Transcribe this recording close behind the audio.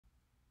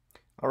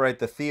All right,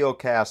 the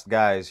Theocast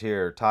guys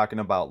here talking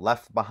about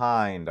Left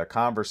Behind, a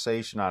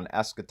conversation on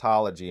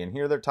eschatology. And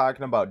here they're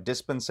talking about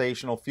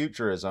dispensational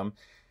futurism.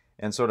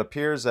 And so it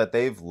appears that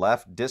they've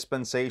left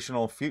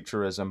dispensational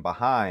futurism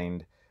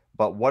behind.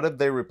 But what have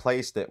they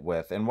replaced it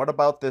with? And what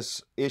about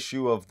this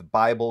issue of the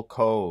Bible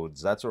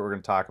codes? That's what we're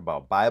going to talk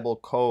about. Bible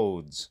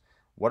codes.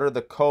 What are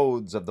the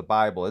codes of the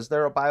Bible? Is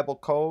there a Bible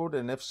code?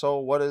 And if so,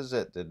 what is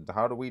it? And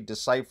how do we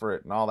decipher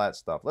it and all that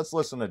stuff? Let's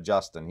listen to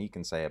Justin. He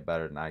can say it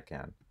better than I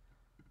can.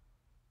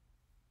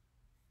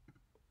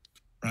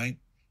 Right?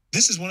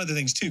 This is one of the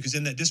things too, because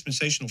in that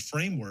dispensational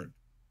framework,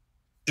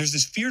 there's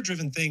this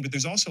fear-driven thing, but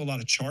there's also a lot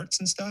of charts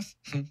and stuff,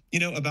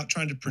 about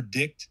trying to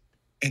predict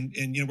and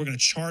we're going to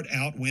chart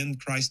out when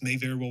Christ may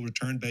very well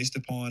return based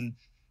upon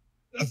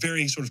a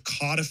very sort of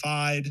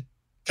codified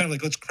kind of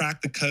like, let's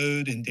crack the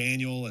code in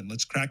Daniel and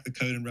let's crack the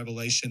code in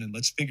Revelation and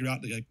let's figure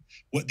out like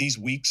what these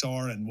weeks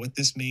are and what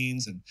this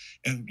means and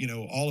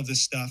all of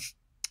this stuff.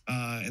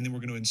 And then we're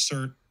going to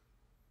insert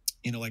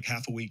like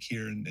half a week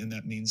here, and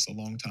that means a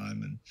long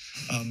time.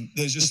 And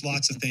there's just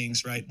lots of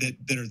things, right,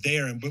 that are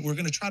there. But we're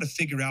going to try to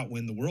figure out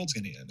when the world's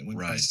going to end and when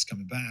Christ is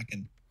coming back.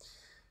 And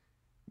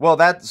well,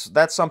 that's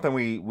something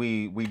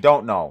we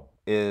don't know,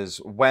 is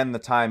when the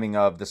timing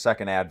of the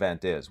second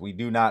advent is. We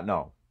do not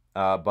know,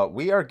 but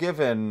we are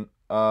given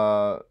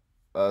a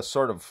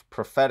sort of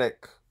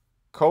prophetic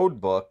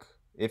code book,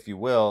 if you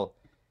will,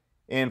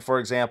 in, for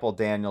example,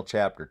 Daniel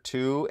chapter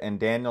 2 and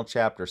Daniel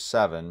chapter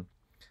 7.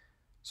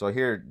 So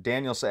here,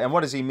 Daniel said, and what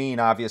does he mean,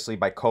 obviously,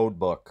 by code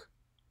book,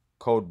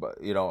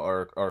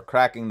 or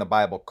cracking the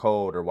Bible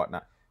code or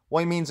whatnot? Well,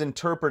 he means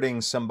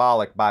interpreting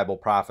symbolic Bible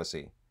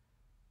prophecy.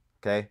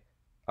 Okay,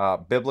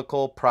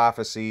 biblical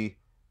prophecy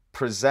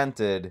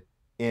presented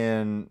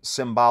in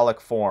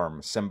symbolic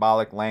form,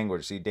 symbolic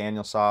language. See,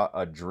 Daniel saw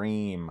a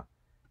dream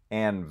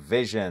and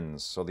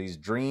visions. So these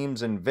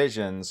dreams and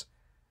visions,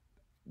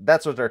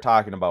 that's what they're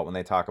talking about when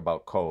they talk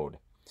about code.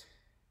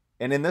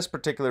 And in this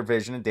particular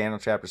vision in Daniel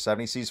chapter 7,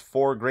 he sees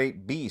 4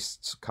 great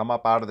beasts come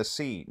up out of the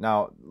sea.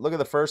 Now, look at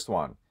the first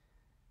one.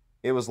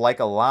 It was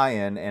like a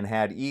lion and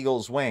had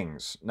eagle's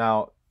wings.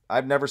 Now,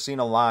 I've never seen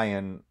a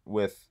lion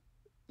with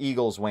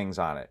eagle's wings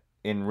on it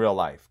in real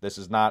life. This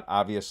is not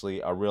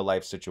obviously a real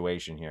life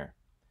situation here.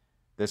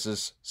 This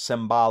is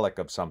symbolic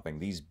of something.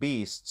 These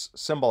beasts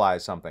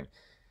symbolize something.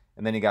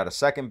 And then you got a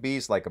second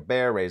beast like a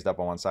bear raised up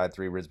on one side,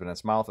 3 ribs in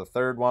its mouth. A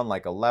third one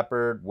like a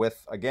leopard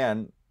with,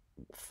 again,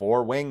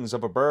 4 wings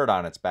of a bird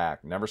on its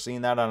back. Never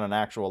seen that on an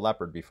actual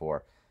leopard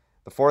before.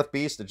 The fourth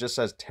beast, it just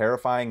says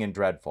terrifying and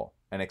dreadful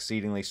and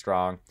exceedingly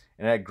strong,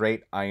 and it had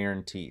great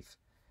iron teeth.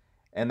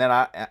 And then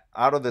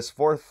out of this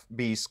fourth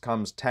beast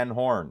comes 10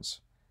 horns.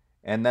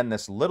 And then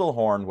this little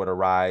horn would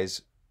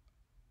arise,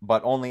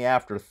 but only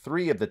after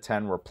 3 of the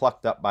 10 were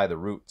plucked up by the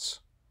roots.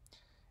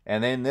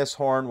 And in this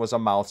horn was a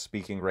mouth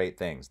speaking great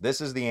things.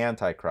 This is the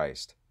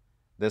Antichrist.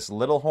 This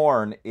little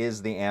horn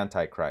is the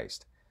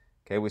Antichrist.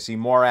 Okay, we see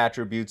more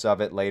attributes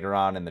of it later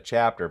on in the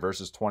chapter,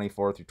 verses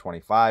 24 through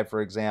 25,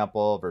 for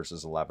example,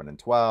 verses 11 and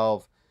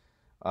 12.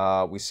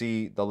 We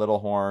see the little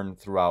horn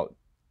throughout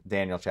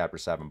Daniel chapter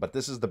 7. But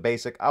this is the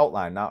basic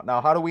outline.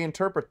 Now, how do we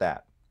interpret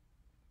that?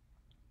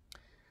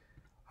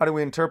 How do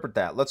we interpret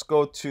that? Let's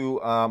go to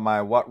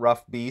my What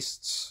Rough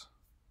Beasts.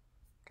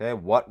 Okay,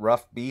 What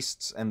Rough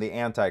Beasts and the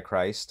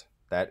Antichrist.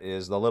 That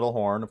is the little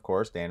horn, of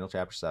course, Daniel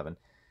chapter 7.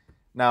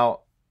 Now,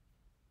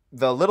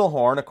 the little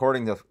horn,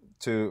 according to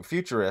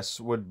Futurists,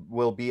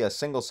 will be a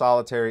single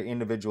solitary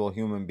individual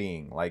human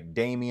being, like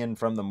Damien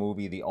from the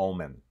movie The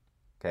Omen.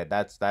 Okay,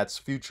 that's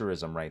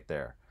futurism right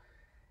there.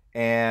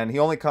 And he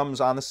only comes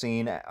on the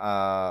scene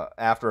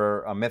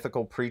after a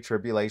mythical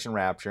pre-tribulation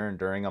rapture and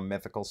during a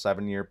mythical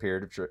 7-year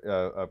period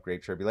of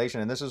great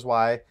tribulation. And this is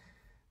why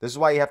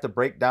you have to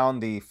break down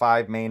the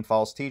 5 main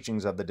false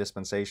teachings of the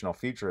dispensational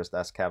futurist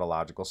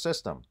eschatological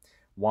system.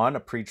 1, a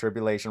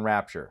pre-tribulation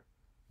rapture,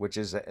 which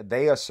is,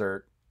 they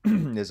assert,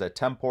 is a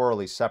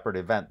temporally separate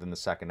event than the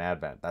second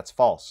advent. That's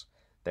false.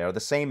 They are the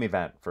same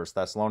event. 1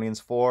 Thessalonians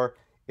 4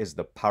 is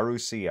the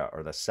parousia,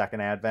 or the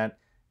second advent.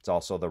 It's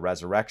also the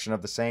resurrection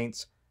of the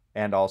saints,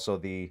 and also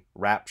the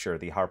rapture,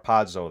 the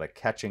harpazo, the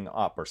catching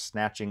up or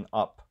snatching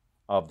up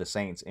of the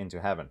saints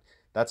into heaven.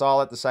 That's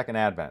all at the second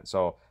advent.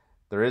 So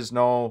there is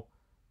no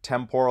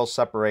temporal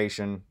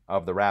separation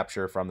of the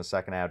rapture from the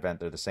second advent.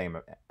 They're the same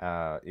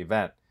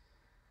event.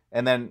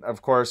 And then,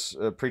 of course,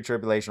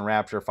 pre-tribulation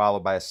rapture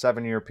followed by a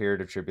 7-year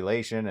period of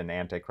tribulation, and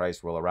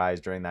Antichrist will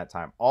arise during that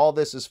time. All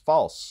this is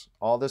false.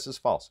 All this is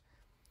false.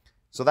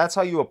 So that's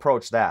how you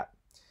approach that.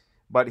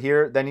 But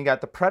here, then you got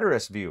the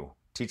Preterist view.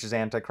 Teaches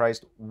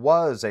Antichrist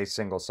was a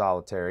single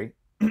solitary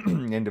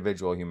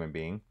individual human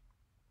being.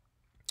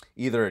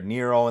 Either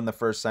Nero in the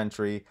 1st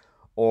century,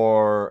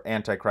 or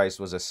Antichrist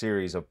was a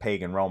series of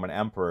pagan Roman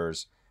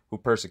emperors who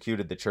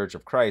persecuted the Church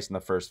of Christ in the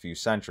first few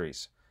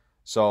centuries.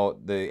 So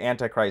the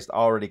Antichrist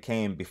already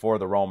came before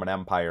the Roman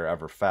Empire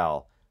ever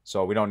fell.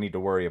 So we don't need to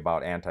worry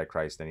about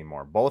Antichrist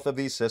anymore. Both of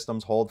these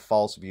systems hold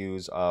false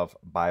views of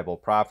Bible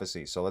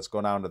prophecy. So let's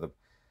go down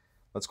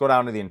to Let's go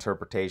down to the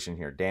interpretation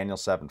here. Daniel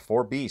 7.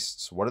 Four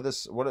beasts. What do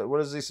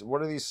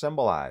these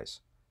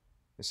symbolize?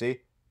 You see,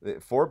 the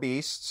four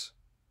beasts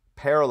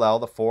parallel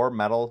the four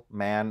metal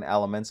man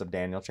elements of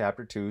Daniel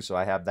chapter 2. So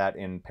I have that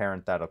in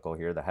parenthetical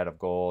here. The head of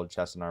gold,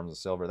 chest and arms of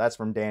silver. That's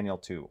from Daniel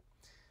 2.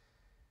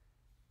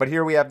 But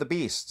here we have the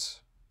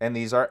beasts, and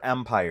these are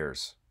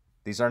empires.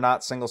 These are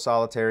not single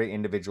solitary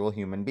individual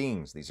human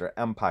beings. These are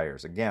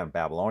empires. Again,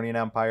 Babylonian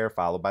Empire,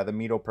 followed by the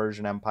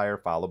Medo-Persian Empire,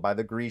 followed by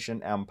the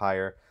Grecian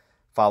Empire,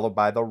 followed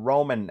by the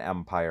Roman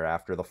Empire.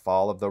 After the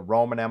fall of the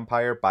Roman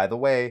Empire, by the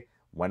way,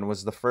 when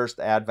was the first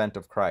advent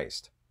of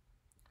Christ?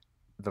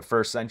 The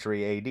 1st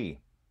century AD.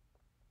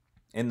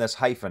 In this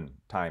hyphen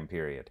time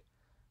period.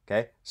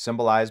 Okay?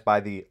 Symbolized by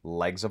the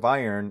legs of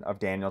iron of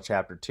Daniel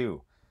chapter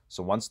 2.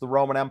 So once the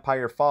Roman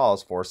Empire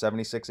falls,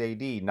 476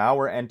 AD, now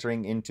we're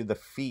entering into the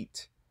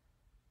feet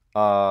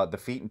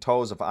and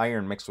toes of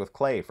iron mixed with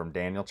clay from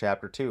Daniel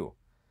chapter 2.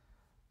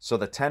 So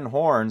the 10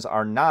 horns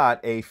are not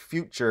a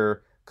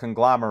future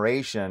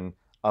conglomeration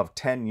of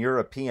 10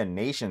 European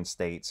nation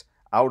states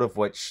out of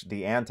which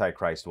the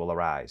Antichrist will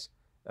arise,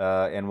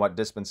 and what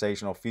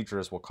dispensational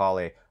futurists will call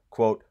a,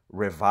 quote,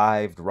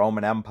 revived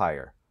Roman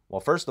Empire.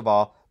 Well, first of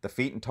all, the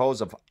feet and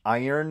toes of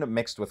iron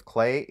mixed with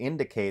clay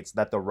indicates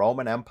that the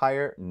Roman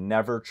Empire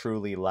never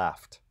truly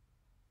left.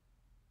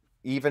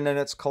 Even in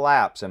its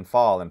collapse and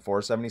fall in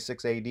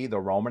 476 AD, the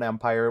Roman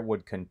Empire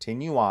would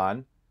continue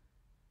on.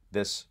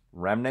 This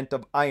remnant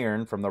of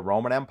iron from the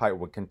Roman Empire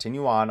would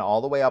continue on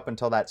all the way up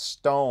until that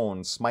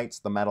stone smites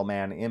the metal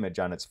man image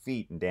on its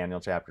feet in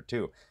Daniel chapter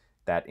 2.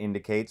 That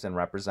indicates and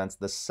represents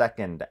the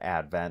second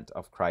advent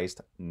of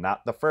Christ,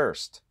 not the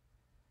first,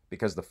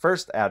 because the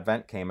first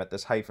advent came at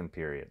this hyphen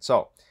period.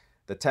 So,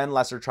 the 10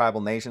 lesser tribal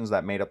nations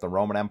that made up the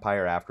Roman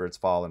Empire after its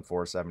fall in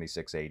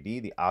 476 AD,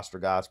 the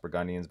Ostrogoths,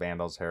 Burgundians,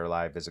 Vandals,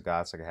 Heruli,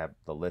 Visigoths. I have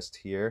the list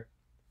here.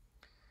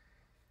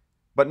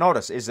 But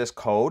notice, is this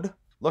code?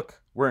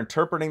 Look, we're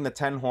interpreting the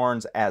 10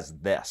 horns as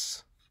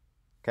this.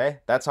 Okay?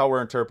 That's how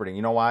we're interpreting.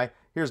 You know why?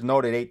 Here's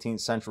noted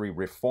 18th century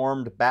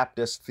Reformed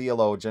Baptist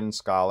theologian,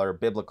 scholar,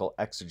 biblical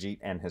exegete,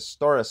 and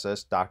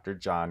historicist Dr.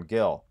 John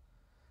Gill,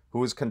 who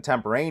was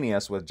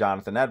contemporaneous with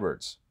Jonathan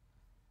Edwards.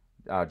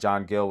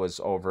 John Gill was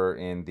over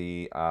in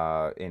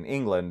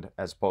England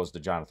as opposed to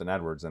Jonathan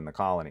Edwards in the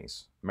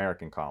colonies,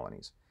 American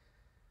colonies.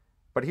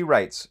 But he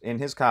writes in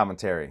his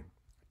commentary,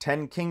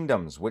 10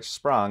 kingdoms which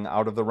sprung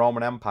out of the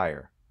Roman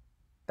Empire.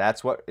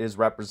 That's what is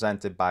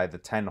represented by the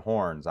 10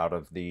 horns. Out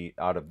of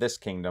this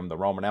kingdom, the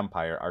Roman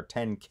Empire, are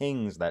 10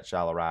 kings that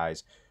shall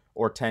arise,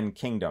 or 10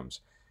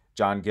 kingdoms.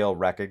 John Gill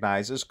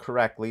recognizes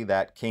correctly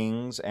that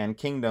kings and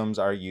kingdoms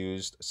are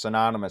used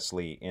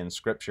synonymously in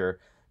Scripture.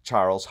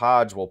 Charles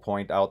Hodge will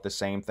point out the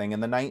same thing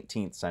in the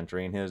 19th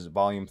century in his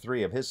volume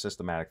 3 of his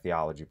systematic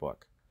theology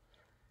book.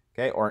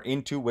 Okay, or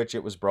into which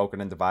it was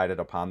broken and divided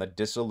upon the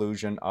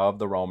dissolution of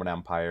the Roman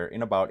Empire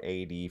in about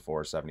AD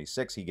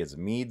 476. He gives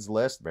Meade's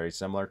list, very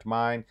similar to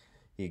mine.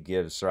 He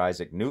gives Sir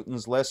Isaac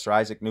Newton's list. Sir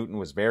Isaac Newton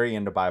was very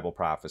into Bible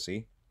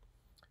prophecy.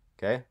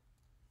 Okay,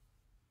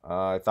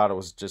 I thought it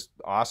was just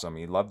awesome.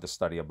 He loved the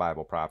study of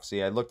Bible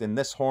prophecy. I looked, in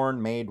this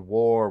horn made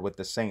war with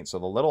the saints. So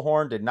the little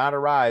horn did not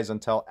arise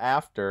until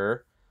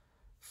after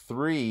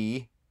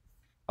 3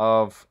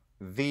 of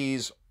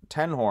these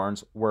 10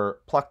 horns were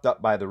plucked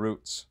up by the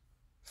roots.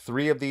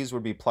 3 of these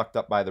would be plucked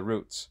up by the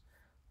roots.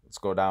 Let's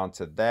go down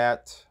to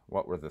that.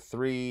 What were the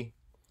 3?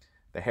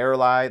 The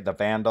Heruli, the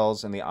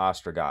Vandals, and the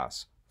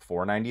Ostrogoths.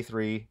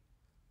 493,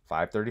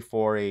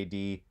 534 AD,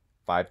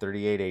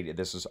 538 AD.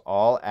 This is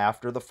all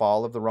after the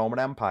fall of the Roman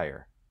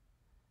Empire.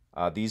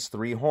 These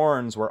 3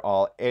 horns were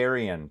all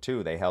Arian,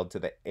 too. They held to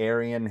the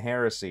Arian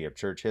heresy of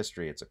church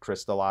history. It's a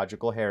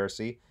Christological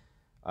heresy.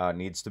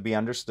 Needs to be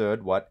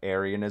understood what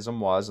Arianism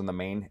was and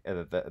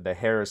the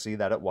heresy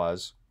that it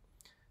was.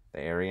 The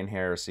Arian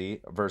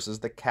heresy versus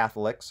the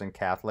Catholics, and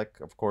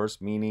Catholic, of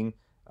course, meaning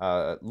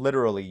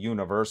literally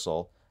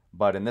universal.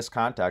 But in this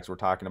context, we're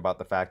talking about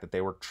the fact that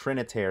they were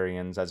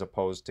Trinitarians as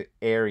opposed to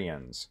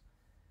Arians.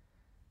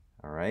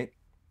 All right,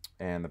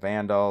 and the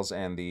Vandals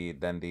and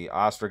then the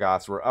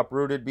Ostrogoths were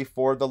uprooted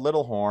before the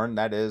little horn,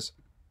 that is,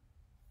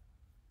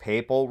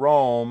 Papal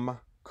Rome,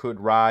 could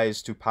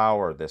rise to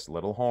power. This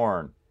little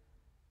horn,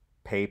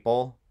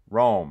 Papal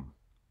Rome,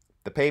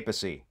 the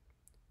papacy.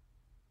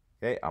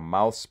 Okay, a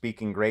mouth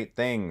speaking great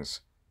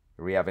things.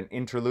 We have an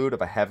interlude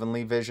of a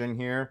heavenly vision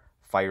here.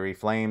 Fiery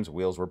flames,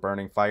 wheels were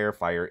burning fire,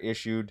 fire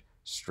issued,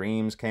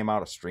 streams came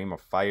out, a stream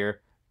of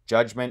fire.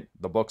 Judgment,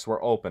 the books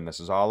were open. This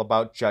is all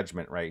about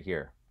judgment right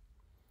here.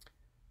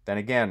 Then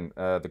again,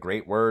 the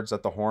great words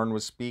that the horn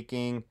was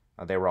speaking,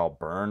 they were all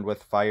burned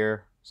with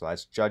fire. So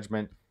that's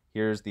judgment.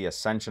 Here's the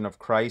ascension of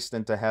Christ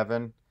into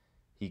heaven.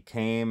 He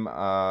came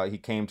to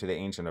the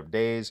Ancient of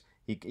Days.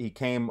 He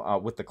came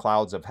with the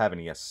clouds of heaven.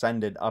 He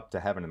ascended up to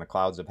heaven in the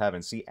clouds of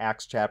heaven. See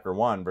Acts chapter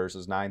 1,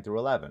 verses 9 through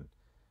 11.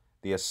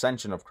 The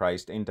ascension of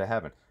Christ into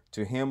heaven.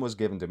 To him was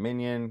given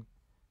dominion,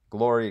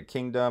 glory,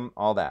 kingdom,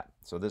 all that.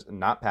 So this,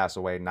 not pass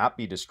away, not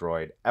be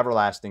destroyed,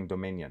 everlasting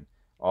dominion.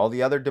 All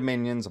the other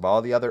dominions of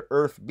all the other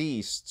earth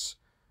beasts,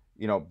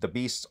 the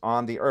beasts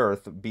on the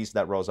earth, beasts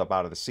that rose up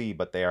out of the sea,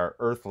 but they are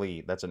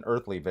earthly. That's an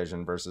earthly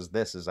vision versus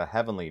this is a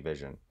heavenly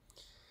vision.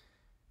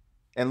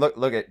 And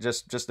look at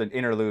just an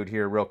interlude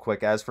here real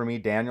quick. As for me,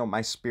 Daniel,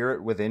 my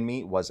spirit within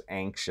me was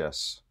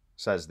anxious,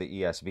 says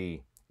the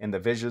ESV, and the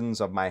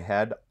visions of my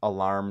head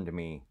alarmed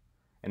me.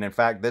 And in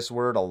fact, this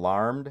word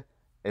alarmed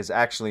is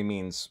actually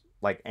means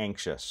like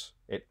anxious.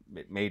 It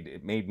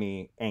made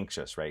me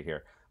anxious right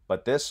here.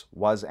 But this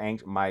was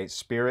my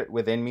spirit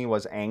within me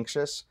was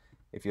anxious.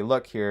 If you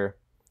look here,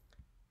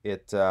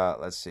 it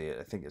let's see,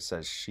 I think it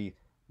says sheath.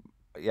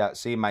 Yeah,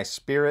 see, my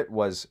spirit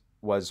was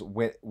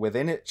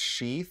within its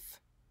sheath.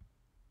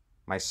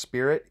 My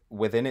spirit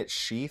within its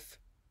sheath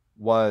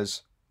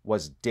was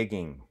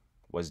digging,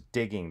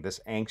 this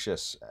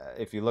anxious.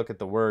 If you look at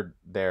the word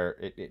there,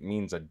 it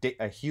means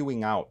a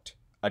hewing out,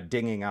 a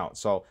digging out.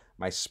 So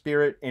my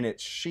spirit in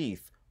its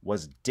sheath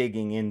was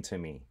digging into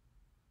me.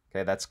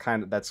 Okay,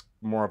 that's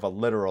more of a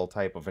literal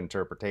type of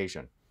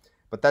interpretation.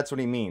 But that's what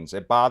he means.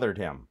 It bothered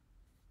him.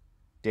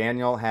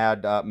 Daniel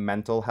had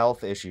mental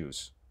health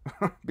issues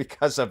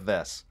because of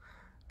this.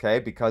 Okay,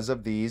 because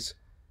of these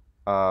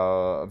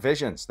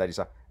visions that he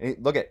saw.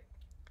 Look at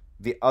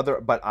the other,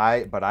 but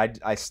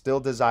I still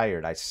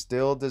desired. I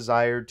still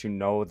desired to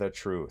know the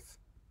truth.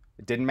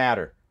 It didn't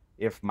matter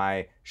if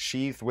my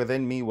sheath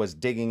within me was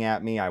digging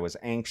at me. I was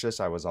anxious.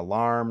 I was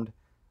alarmed.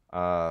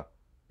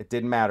 It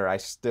didn't matter. I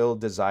still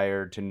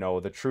desired to know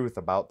the truth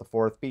about the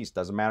fourth beast.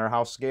 Doesn't matter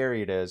how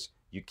scary it is.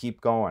 You keep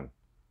going.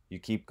 You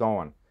keep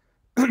going.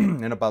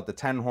 And about the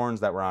 10 horns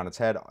that were on its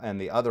head and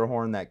the other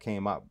horn that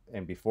came up,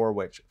 and before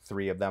which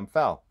 3 of them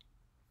fell.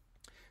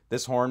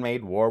 This horn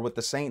made war with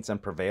the saints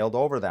and prevailed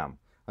over them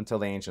until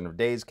the Ancient of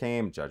Days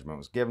came. Judgment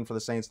was given for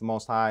the saints of the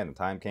Most High, and the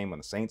time came when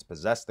the saints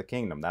possessed the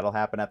kingdom. That'll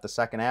happen at the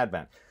second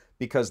advent.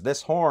 Because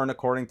this horn,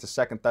 according to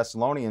 2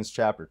 Thessalonians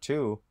chapter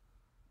 2,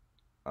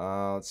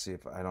 let's see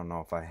if I don't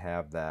know if I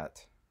have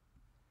that.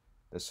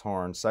 This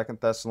horn, 2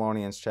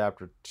 Thessalonians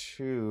chapter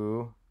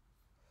 2.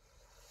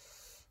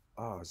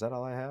 Oh, is that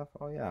all I have?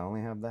 Oh, yeah, I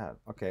only have that.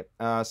 Okay,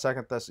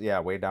 yeah,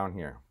 way down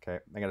here. Okay,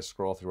 I got to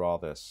scroll through all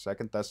this.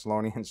 2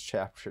 Thessalonians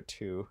chapter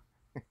 2.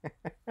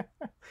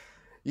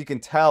 You can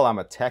tell I'm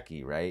a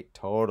techie, right?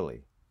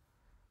 Totally.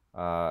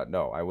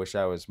 No, I wish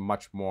I was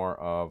much more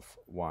of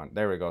one.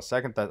 There we go.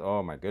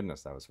 Oh my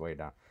goodness, that was way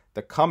down.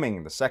 The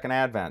coming, the second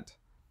advent.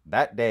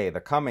 That day,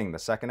 the coming, the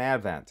second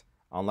advent.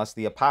 Unless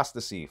the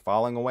apostasy,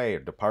 falling away, or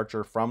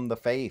departure from the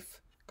faith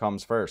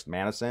comes first.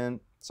 Man of sin,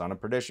 son of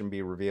perdition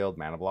be revealed.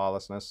 Man of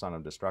lawlessness, son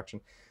of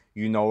destruction.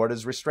 You know what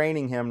is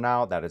restraining him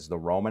now. That is the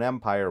Roman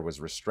Empire was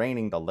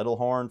restraining the little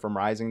horn from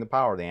rising to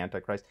power, the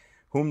Antichrist,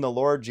 whom the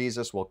Lord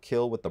Jesus will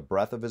kill with the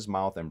breath of his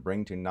mouth and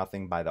bring to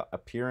nothing by the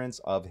appearance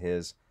of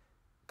his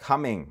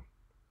coming,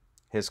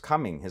 his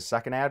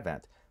second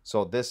advent.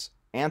 So this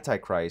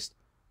Antichrist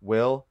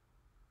will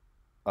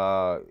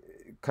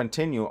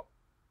continue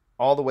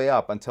all the way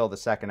up until the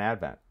second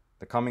advent.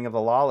 The coming of the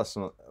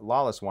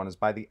lawless one is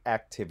by the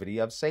activity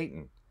of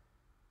Satan.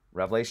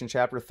 Revelation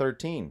chapter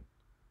 13.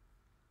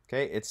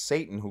 Okay, it's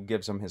Satan who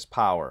gives him his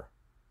power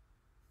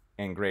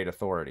and great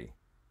authority.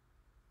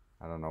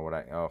 I don't know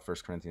what 1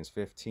 Corinthians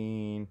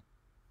 15.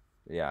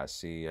 Yeah,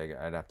 see,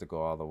 I'd have to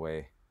go all the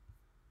way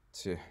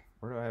to,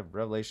 where do I have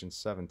Revelation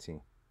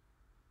 17?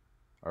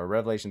 Or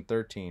Revelation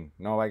 13.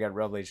 No, I got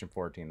Revelation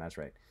 14, that's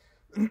right.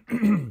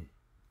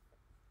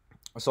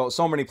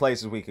 So many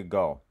places we could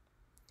go.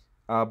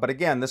 But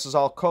again, this is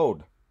all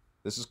code.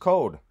 This is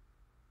code.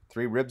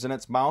 3 ribs in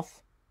its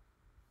mouth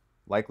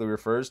likely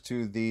refers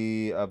to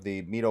the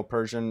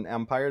Medo-Persian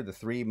Empire, the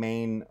 3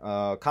 main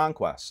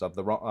conquests of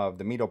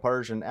the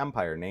Medo-Persian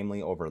Empire,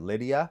 namely over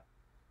Lydia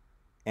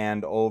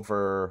and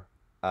over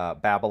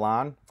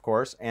Babylon, of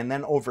course, and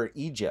then over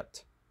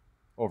Egypt.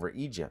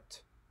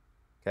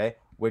 Okay,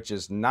 which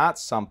is not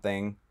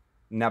something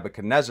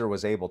Nebuchadnezzar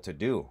was able to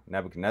do.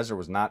 Nebuchadnezzar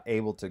was not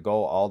able to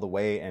go all the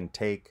way and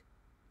take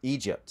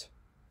Egypt.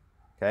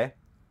 Okay,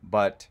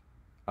 but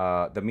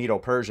the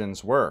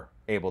Medo-Persians were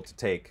able to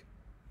take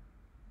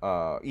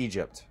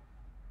Egypt,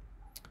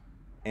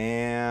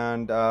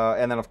 and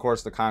then of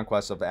course the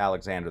conquest of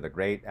Alexander the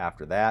Great.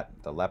 After that,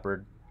 the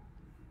leopard.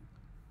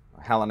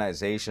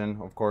 Hellenization,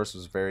 of course,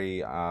 was very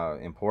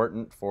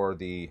important for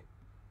the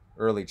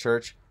early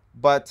church,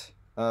 but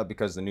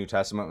because the New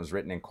Testament was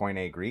written in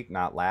Koine Greek,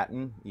 not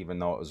Latin, even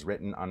though it was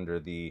written under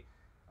the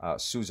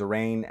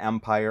suzerain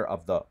empire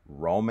of the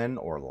Roman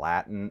or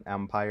Latin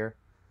Empire.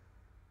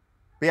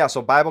 But yeah,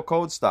 so Bible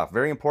code stuff,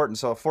 very important.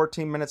 So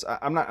 14 minutes.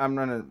 I'm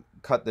gonna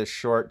cut this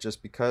short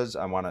just because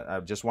I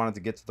just wanted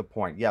to get to the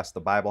point. Yes,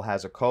 the Bible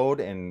has a code,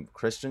 and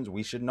Christians,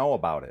 we should know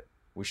about it.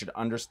 We should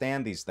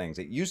understand these things.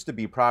 It used to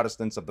be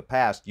Protestants of the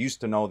past used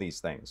to know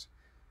these things.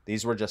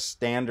 These were just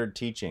standard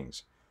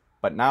teachings.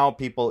 But now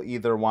people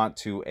either want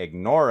to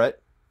ignore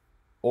it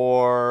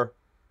or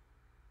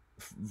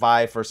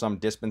vie for some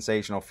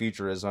dispensational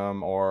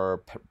futurism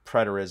or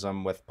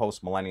preterism with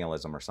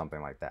postmillennialism or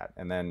something like that.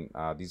 And then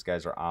these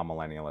guys are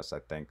amillennialists, I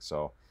think.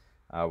 So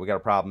we got a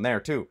problem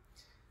there too.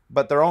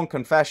 But their own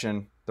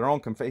confession their own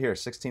here,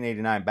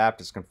 1689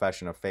 Baptist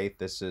Confession of Faith.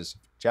 This is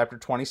chapter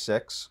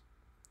 26.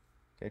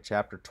 Okay,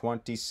 chapter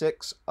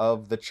 26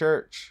 of the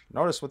church.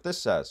 Notice what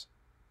this says,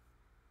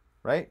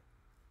 right?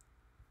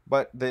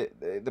 But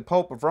the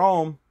Pope of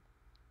Rome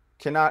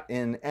cannot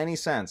in any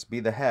sense be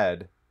the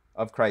head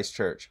of Christ's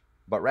church,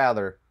 but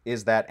rather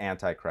is that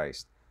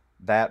Antichrist,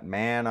 that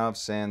man of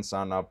sin,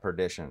 son of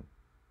perdition,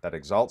 that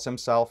exalts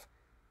himself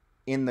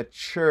in the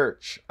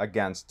church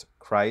against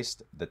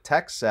Christ. The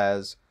text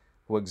says,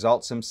 who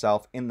exalts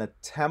himself in the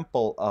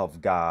temple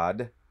of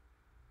God.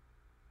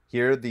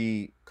 Here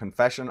the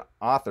confession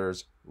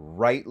authors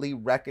rightly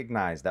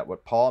recognize that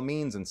what Paul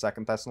means in 2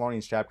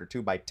 Thessalonians chapter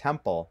 2 by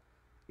temple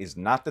is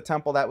not the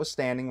temple that was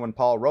standing when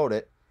Paul wrote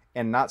it,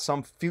 and not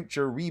some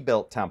future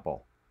rebuilt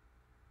temple.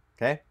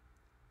 Okay?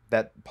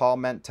 That Paul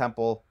meant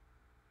temple,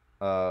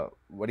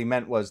 what he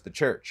meant was the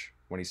church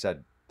when he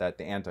said that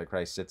the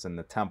Antichrist sits in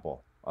the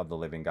temple of the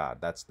living God.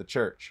 That's the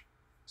church.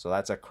 So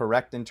that's a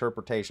correct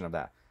interpretation of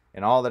that.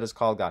 And all that is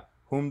called God,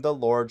 whom the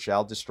Lord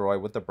shall destroy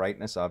with the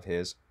brightness of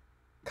his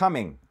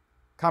coming.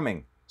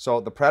 So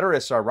the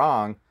preterists are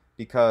wrong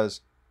because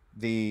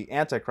the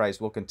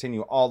Antichrist will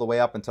continue all the way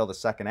up until the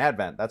second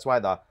advent. That's why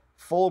the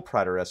full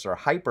preterists or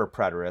hyper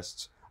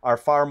preterists are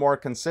far more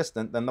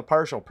consistent than the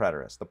partial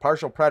preterists. The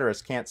partial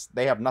preterists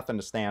they have nothing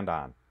to stand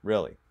on,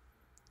 really.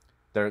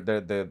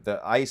 The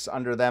ice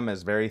under them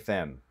is very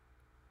thin.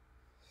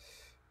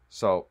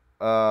 So,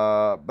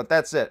 but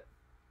that's it.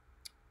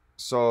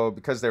 So,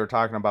 because they were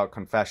talking about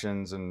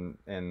confessions and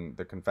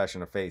the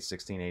Confession of Faith,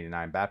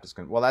 1689 Baptist,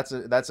 well, that's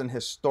an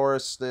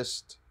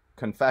historicist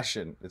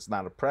confession. It's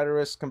not a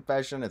preterist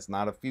confession. It's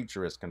not a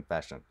futurist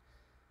confession.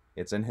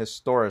 It's an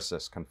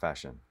historicist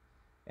confession.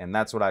 And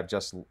that's what I've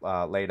just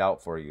laid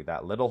out for you.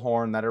 That little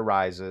horn that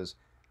arises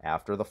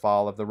after the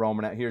fall of the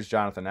Roman... Here's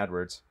Jonathan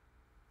Edwards.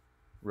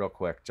 Real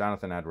quick.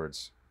 Jonathan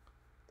Edwards.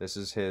 This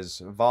is his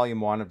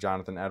volume 1 of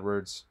Jonathan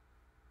Edwards.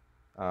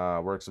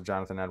 Works of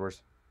Jonathan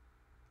Edwards.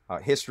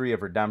 History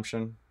of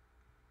Redemption.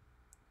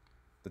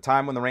 The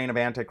time when the reign of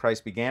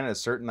Antichrist began, it is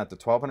certain that the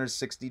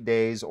 1260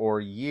 days or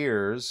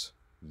years,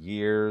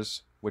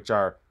 which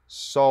are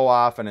so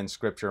often in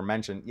Scripture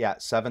mentioned,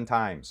 7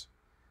 times.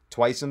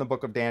 Twice in the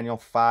book of Daniel,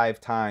 5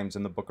 times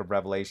in the book of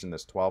Revelation.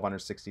 This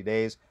 1260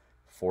 days,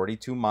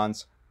 42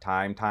 months,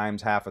 time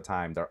times half a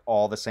time. They're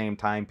all the same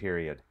time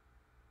period.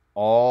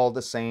 All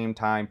the same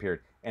time period.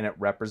 And it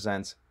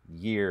represents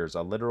years,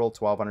 a literal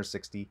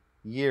 1260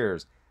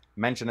 years.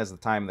 Mentioned as the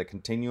time of the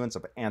continuance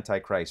of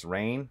Antichrist's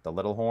reign, the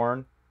little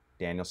horn,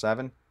 Daniel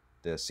 7,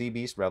 the sea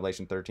beast,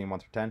 Revelation 13, 1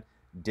 through 10,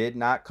 did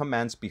not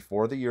commence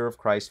before the year of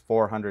Christ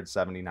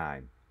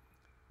 479.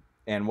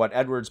 And what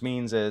Edwards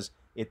means is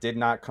it did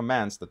not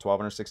commence, the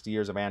 1260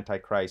 years of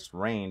Antichrist's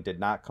reign did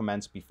not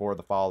commence before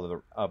the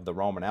fall of the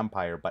Roman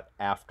Empire, but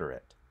after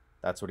it.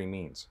 That's what he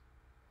means.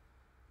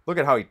 Look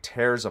at how he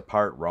tears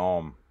apart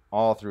Rome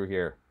all through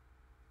here.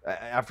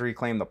 After he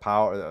claimed the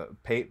power,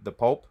 the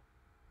Pope,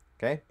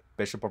 okay,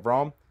 Bishop of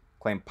Rome,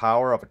 claimed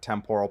power of a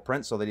temporal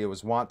prince so that he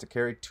was wont to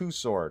carry 2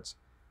 swords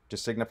to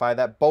signify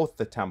that both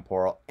the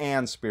temporal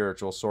and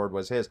spiritual sword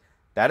was his.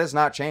 That has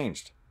not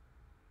changed.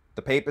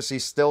 The papacy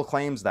still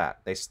claims that.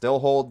 They still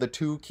hold the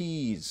 2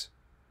 keys,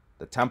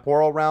 the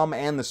temporal realm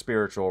and the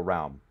spiritual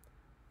realm.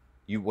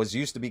 Was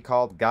used to be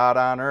called God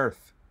on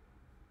earth.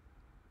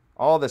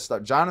 All this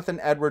stuff. Jonathan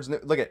Edwards,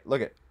 look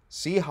at.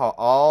 See how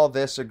all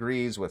this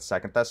agrees with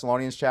 2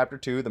 Thessalonians chapter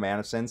 2, the man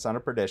of sin, son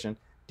of perdition,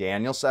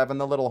 Daniel 7,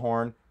 the little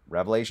horn,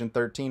 Revelation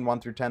 13,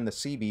 1 through 10, the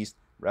sea beast,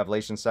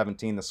 Revelation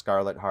 17, the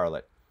scarlet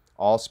harlot.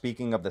 All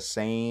speaking of the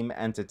same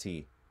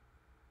entity.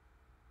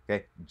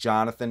 Okay,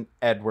 Jonathan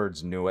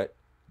Edwards knew it.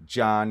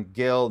 John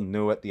Gill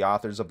knew it. The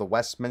authors of the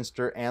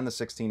Westminster and the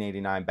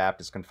 1689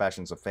 Baptist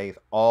Confessions of Faith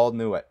all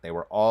knew it. They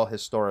were all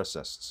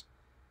historicists.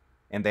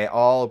 And they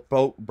all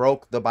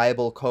broke the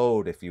Bible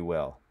code, if you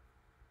will.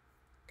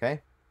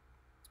 Okay?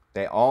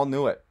 They all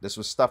knew it. This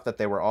was stuff that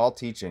they were all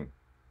teaching.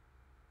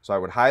 So I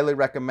would highly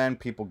recommend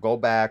people go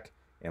back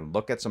and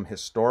look at some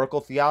historical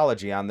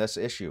theology on this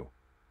issue.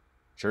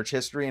 Church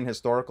history and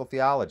historical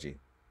theology.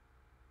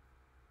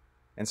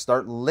 And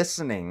start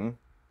listening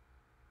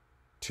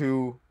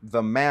to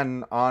the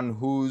men on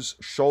whose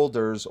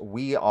shoulders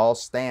we all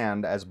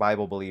stand as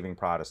Bible-believing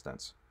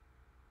Protestants.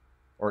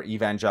 Or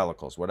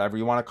evangelicals, whatever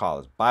you want to call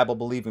it.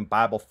 Bible-believing,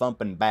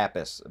 Bible-thumping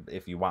Baptists,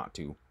 if you want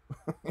to.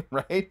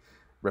 Right?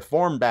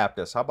 Reformed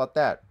Baptists, how about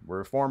that? We're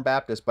Reformed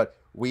Baptists, but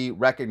we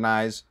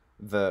recognize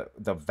the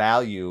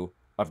value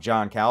of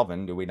John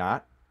Calvin, do we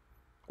not?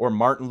 Or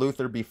Martin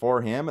Luther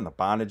before him and the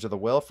bondage of the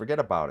will. Forget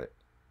about it.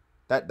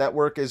 That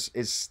work is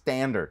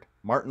standard.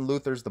 Martin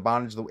Luther's The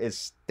Bondage of the Will is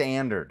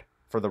standard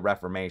for the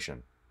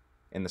Reformation,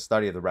 in the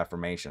study of the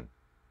Reformation.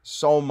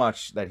 So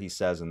much that he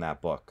says in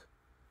that book.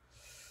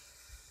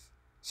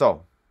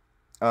 So,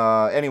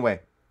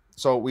 anyway,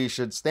 so we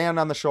should stand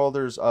on the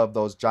shoulders of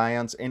those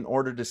giants in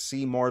order to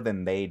see more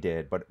than they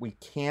did. But we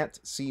can't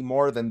see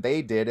more than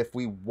they did if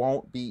we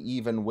won't be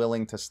even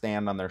willing to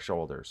stand on their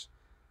shoulders.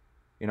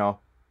 You know,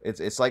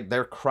 it's like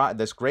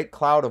this great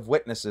cloud of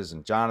witnesses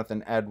and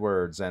Jonathan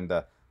Edwards and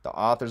the the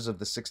authors of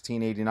the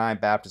 1689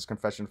 Baptist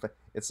Confession of Faith.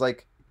 It's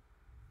like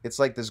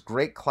this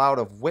great cloud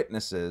of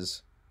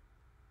witnesses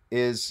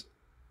is,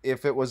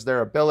 if it was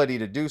their ability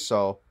to do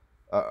so,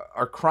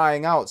 are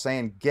crying out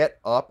saying, get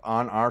up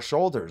on our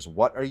shoulders.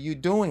 What are you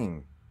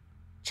doing,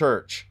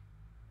 church?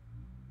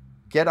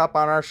 Get up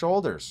on our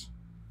shoulders.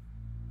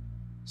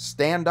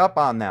 Stand up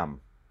on them.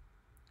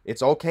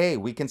 It's okay.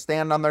 We can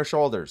stand on their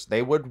shoulders.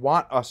 They would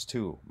want us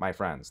to, my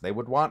friends. They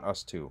would want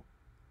us to.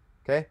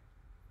 Okay?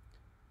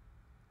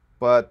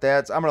 But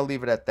I'm going to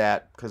leave it at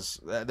that, because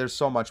there's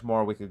so much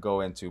more we could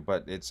go into,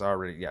 but it's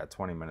already,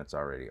 20 minutes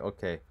already.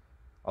 Okay.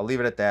 I'll leave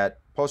it at that.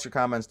 Post your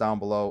comments down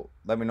below.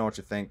 Let me know what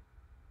you think.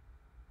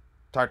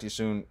 Talk to you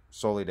soon.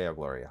 Soli Deo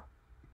Gloria.